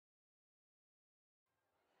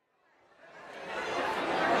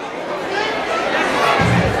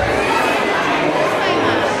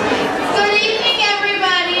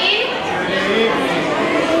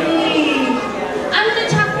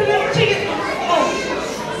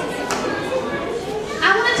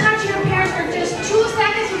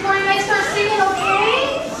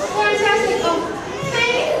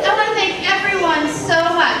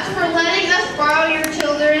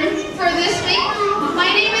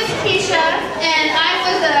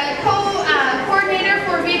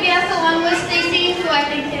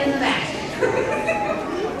wife and kid in the back.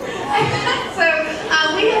 So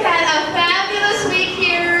we have had a fabulous week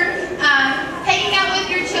here, hanging out with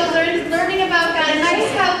your children, learning about God, and I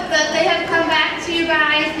hope that they have come back to you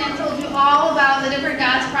guys and told you all about the different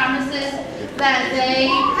God's promises that they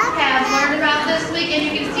have learned about this week, and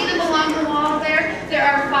you can see them along the wall there. There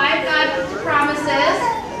are 5 God's promises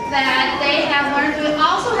that they have learned. We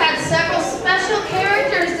also had several special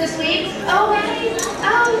characters this week. Oh, Maddie.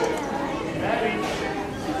 Oh.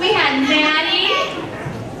 We had Maddie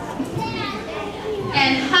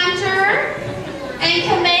and Hunter and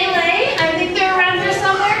Kamele. I think they're around here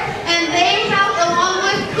somewhere. And they helped, along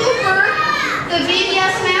with Cooper, the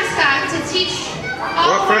VBS mascot, to teach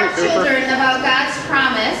all of our children about God's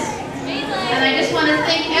promise. And I just want to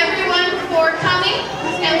thank everyone for coming.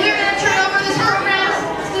 And we're going to turn over this program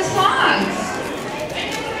to songs.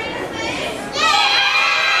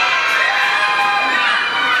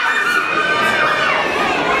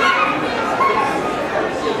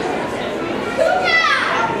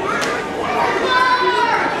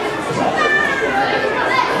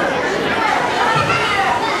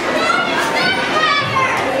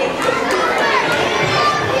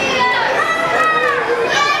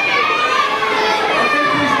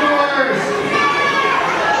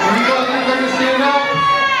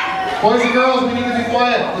 Boys and girls, we need to be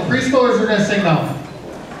quiet. The preschoolers are going to sing now.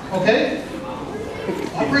 Okay?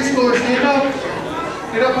 All preschoolers, stand up.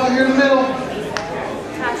 Get up out here in the middle.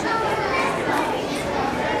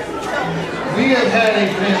 We have had a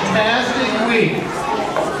fantastic week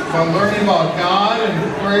about learning about God and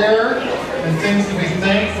prayer and things to be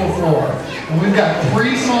thankful for. And we've got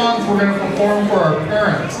 3 songs we're going to perform for our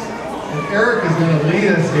parents. And Eric is going to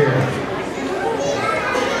lead us here.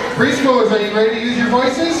 Preschoolers, are you ready to use your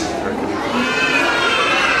voices? Okay.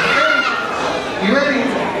 You ready?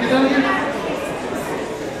 Get down here.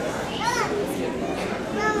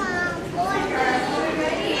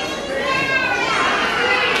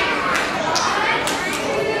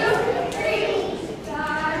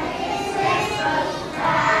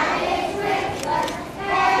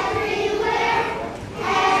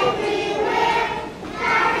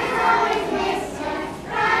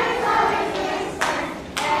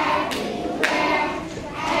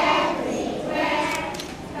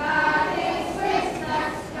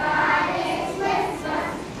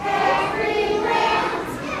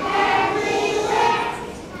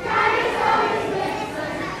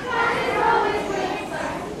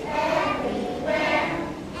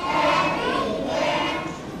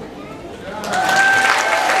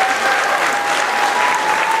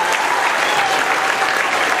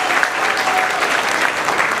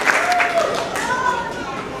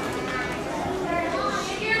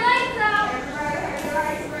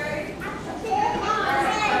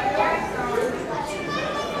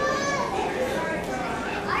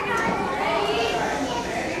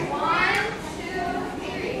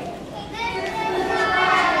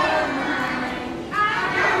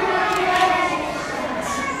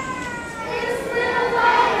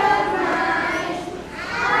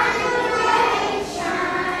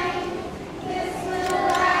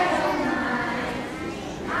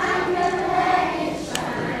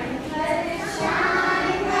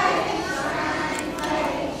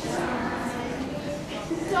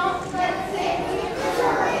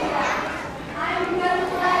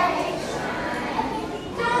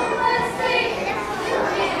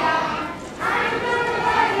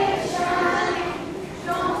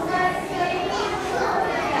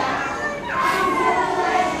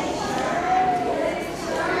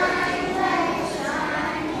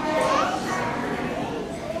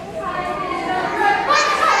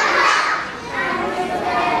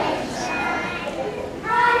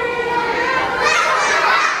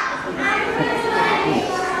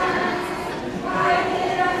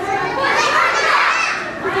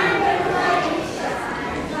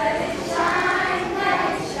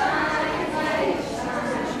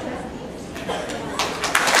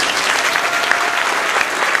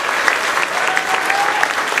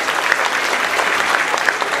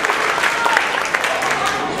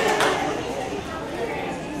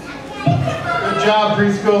 Good job,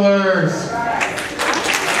 preschoolers.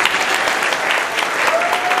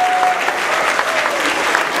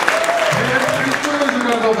 Preschoolers are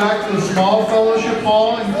going to go back to the small fellowship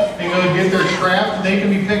hall and go get their craft, and they can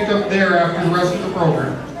be picked up there after the rest of the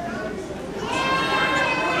program.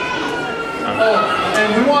 Oh,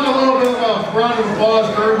 and we want a little bit of a round of applause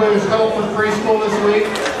for everybody who's helped with preschool this week.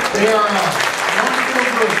 They are a wonderful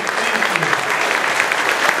group.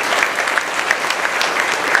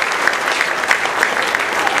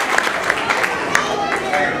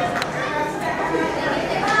 Thank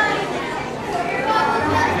you.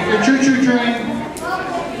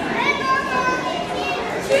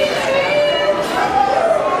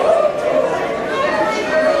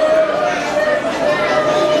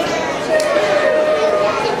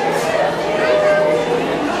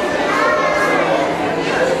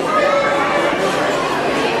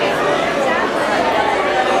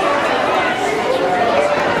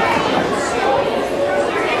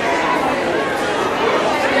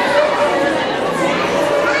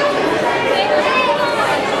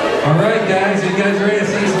 Alright guys, are you guys ready to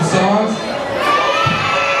sing some songs?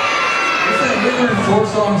 We learned 4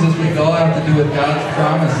 songs this week, all have to do with God's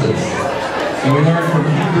promises. And we learned from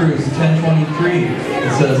Hebrews 10:23.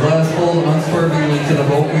 It says, "Let us hold unswervingly to the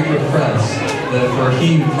hope we profess, that for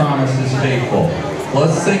he who promised is faithful."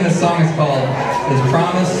 Let's sing a song. It's called "His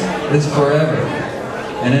Promise is Forever."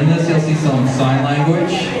 And in this you'll see some sign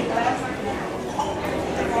language.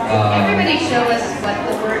 Everybody show us what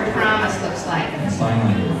the word promise looks like. Sign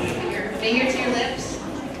language. Put your finger to your lips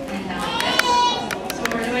and down like this. So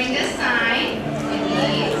we're doing this sign. It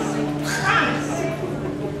means promise.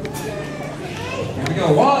 Here we go.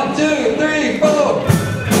 1, 2, 3, 4.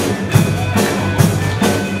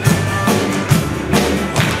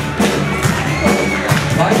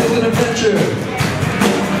 Life is an adventure.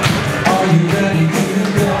 Are you ready to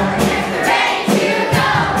go?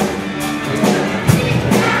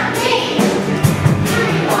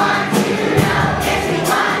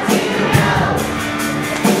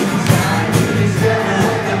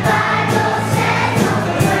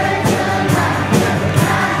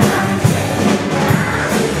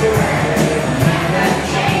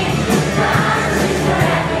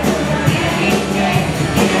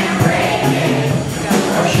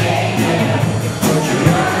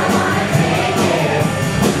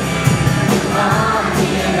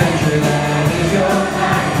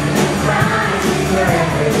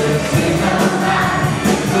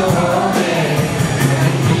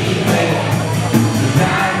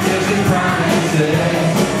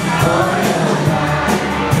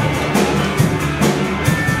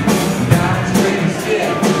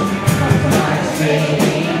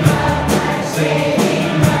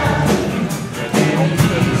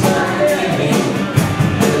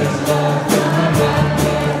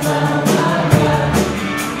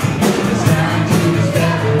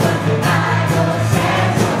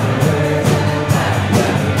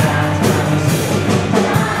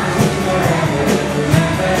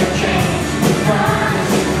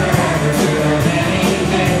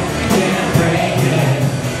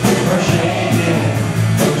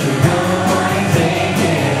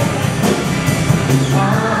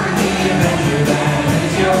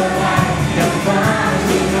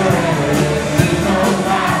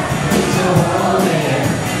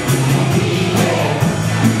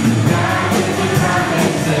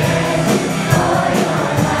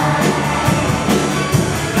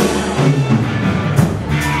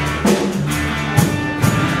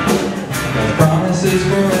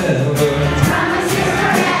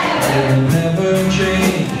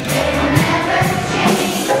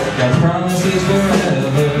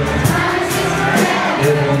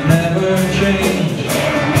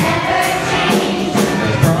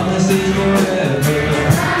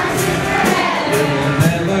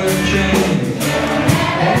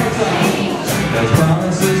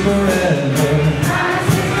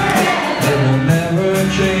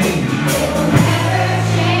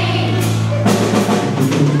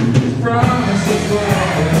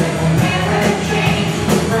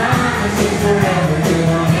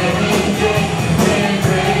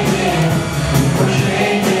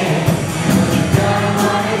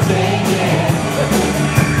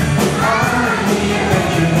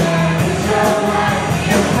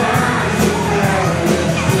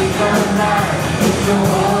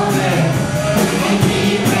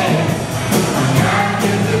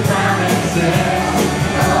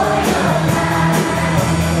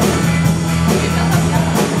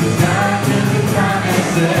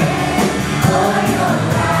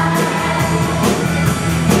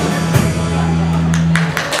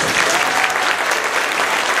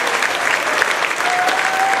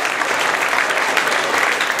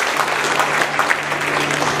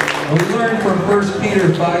 We learned from 1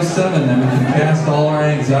 Peter 5:7 that we can cast all our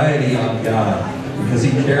anxiety on God because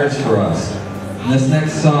He cares for us. And this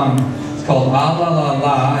next song is called Ah La La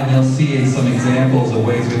La, and you'll see some examples of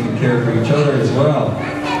ways we can care for each other as well.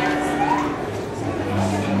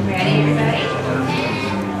 Ready, everybody?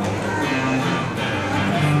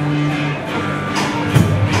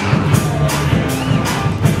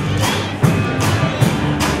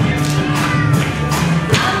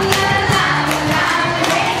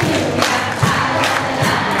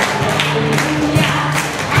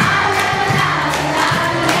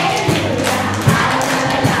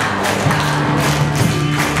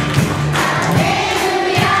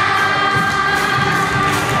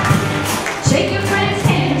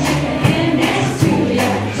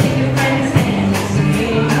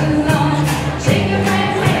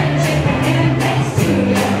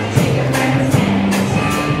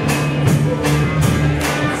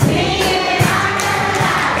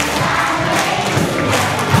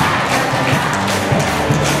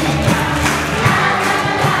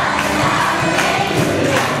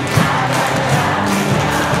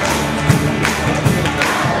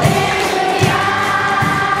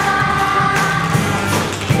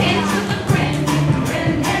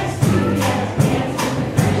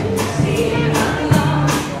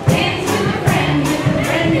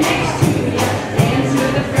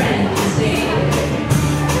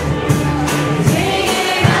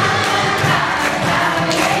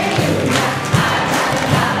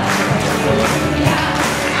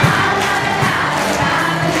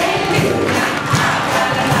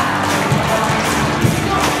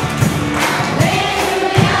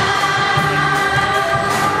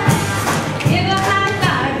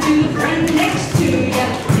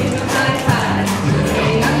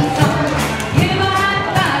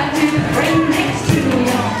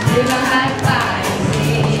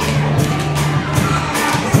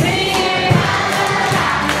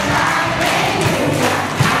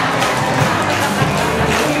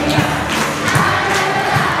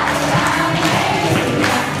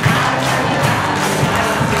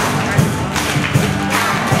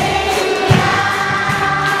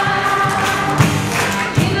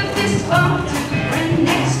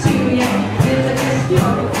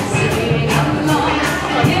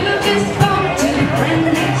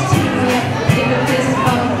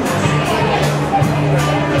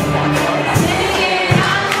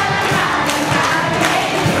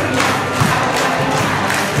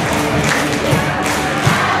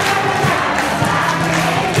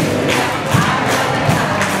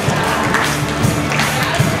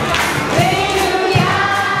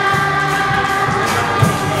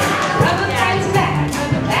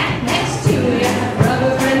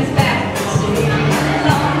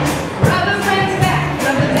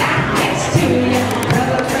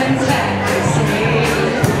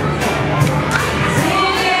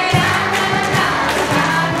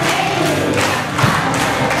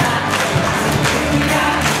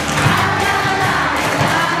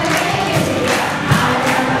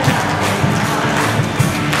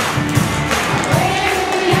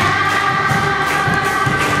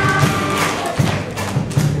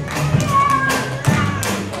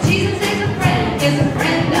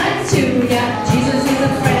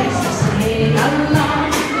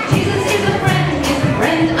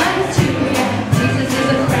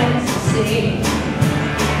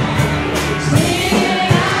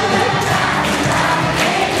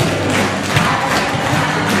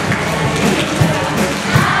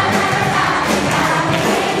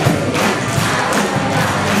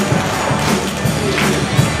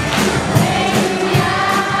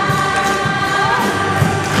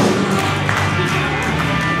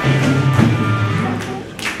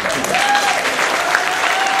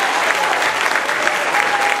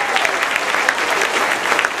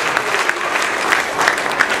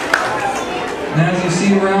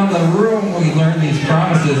 around the room we learn these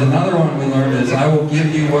promises. Another one we learned is, I will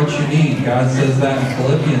give you what you need. God says that in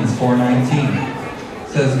Philippians 4:19. It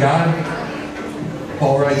says,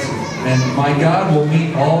 Paul writes, and my God will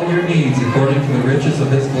meet all your needs according to the riches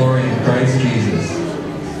of His glory in Christ Jesus.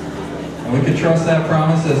 And we can trust that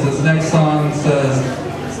promise, as this next song says,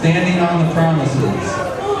 standing on the promises.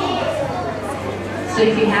 So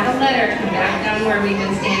if you have a letter, come back down where we've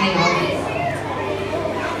been standing all day.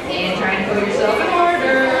 And try to put yourself in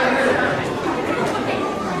order.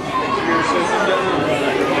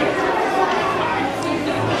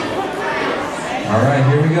 All right,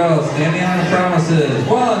 here we go. Standing on the promises.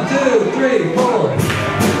 1, 2, 3, 4.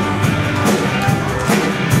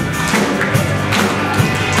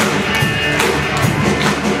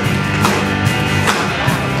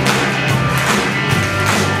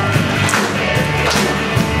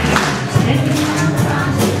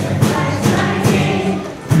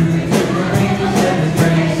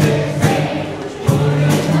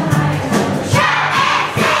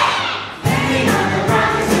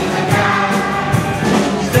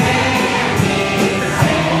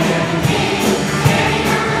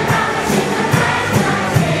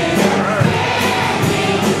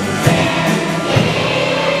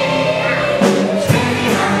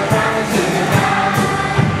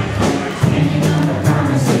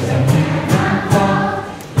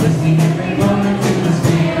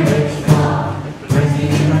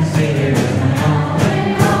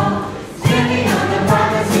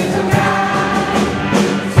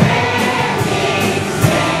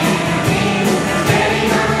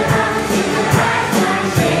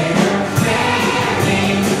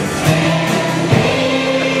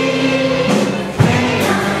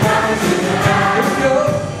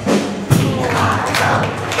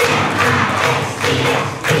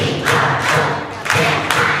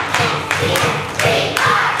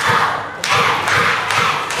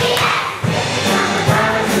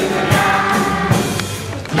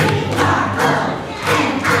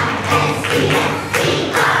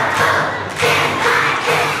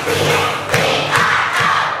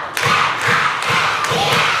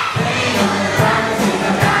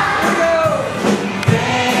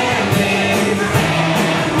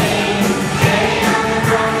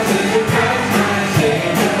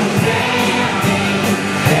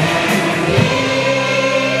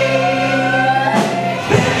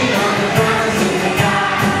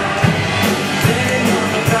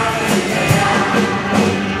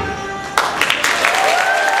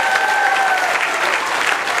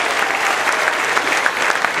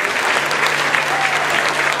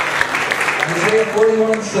 Isaiah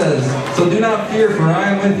 41 says, so do not fear, for I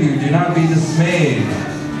am with you. Do not be dismayed.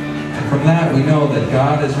 And from that we know that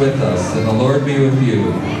God is with us, and the Lord be with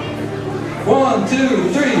you. 1, 2,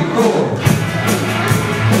 3, 4.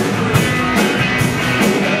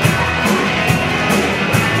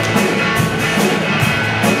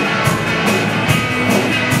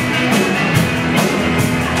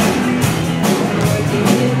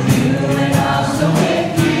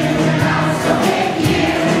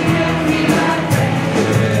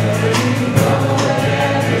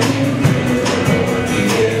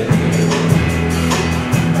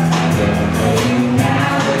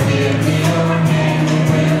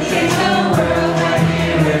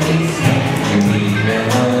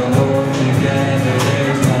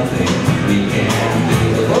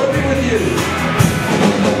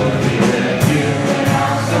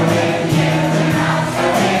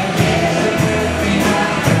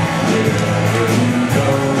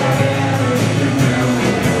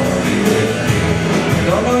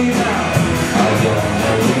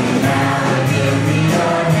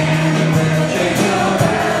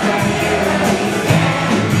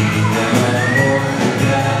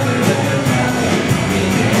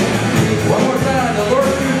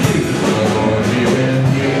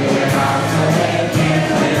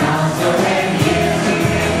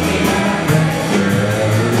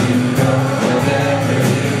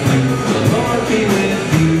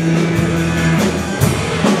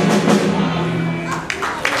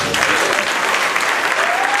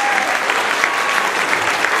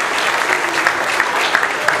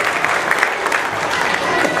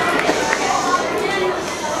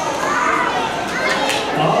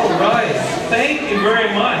 Thank you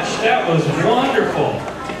very much. That was wonderful.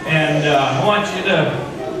 And I want you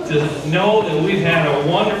to know that we've had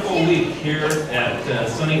a wonderful week here at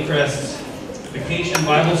Sunnycrest Vacation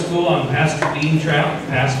Bible School. I'm Pastor Dean Trout,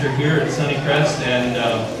 pastor here at Sunnycrest, and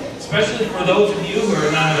especially for those of you who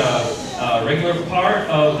are not a regular part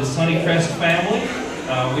of the Sunnycrest family,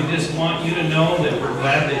 we just want you to know that we're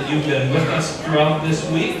glad that you've been with us throughout this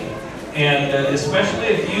week. And especially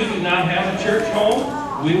if you do not have a church home,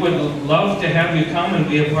 we would love to have you come and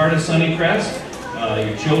be a part of Sunnycrest.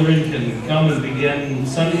 Your children can come and begin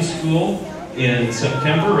Sunday school in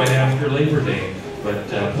September, right after Labor Day. But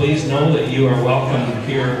please know that you are welcome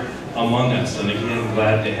here among us, and again,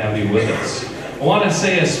 glad to have you with us. I want to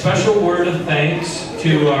say a special word of thanks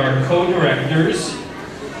to our co-directors,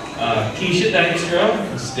 Keisha Dykstra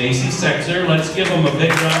and Stacy Sexer. Let's give them a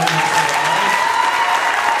big round of applause.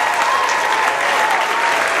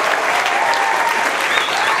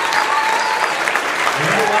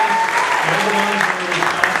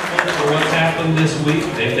 This week.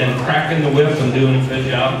 They've been cracking the whip and doing a good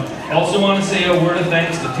job. Also want to say a word of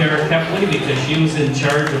thanks to Tara Kepley because she was in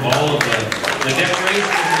charge of all of the decorations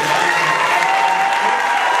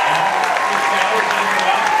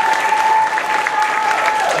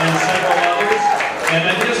and several others. And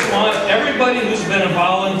I just want everybody who's been a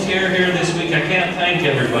volunteer here this week, I can't thank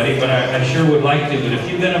everybody, but I sure would like to. But if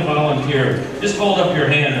you've been a volunteer, just hold up your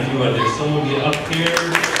hand if you would. There's some of you up here as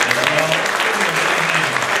well.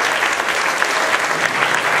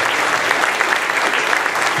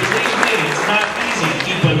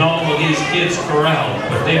 Keeping all of these kids corralled,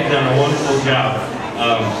 but they've done a wonderful job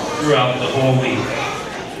throughout the whole week.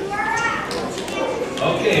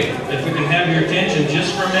 Okay, if we can have your attention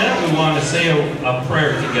just for a minute, we want to say a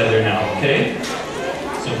prayer together now, okay?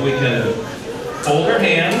 So if we can hold our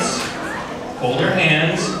hands,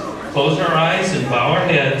 close our eyes and bow our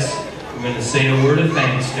heads, we're going to say a word of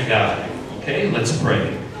thanks to God. Okay, let's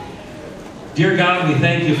pray. Dear God, we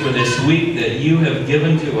thank you for this week that you have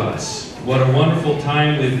given to us. What a wonderful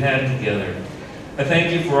time we've had together. I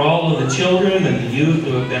thank you for all of the children and the youth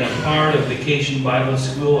who have been a part of Vacation Bible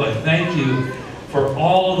School. I thank you for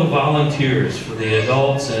all of the volunteers, for the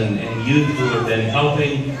adults and youth who have been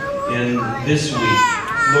helping in this week.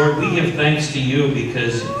 Lord, we give thanks to you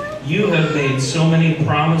because you have made so many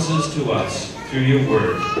promises to us through your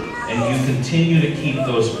word, and you continue to keep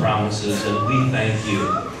those promises, and we thank you.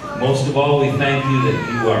 Most of all, we thank you that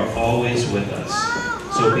you are always with us.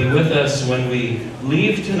 So be with us when we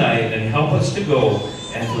leave tonight and help us to go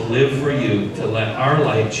and to live for you, to let our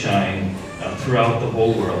light shine throughout the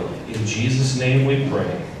whole world. In Jesus' name we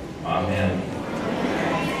pray. Amen.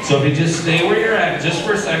 So if you just stay where you're at just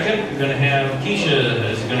for a second, we're going to have Keisha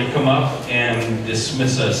is going to come up and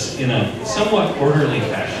dismiss us in a somewhat orderly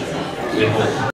fashion, we hope.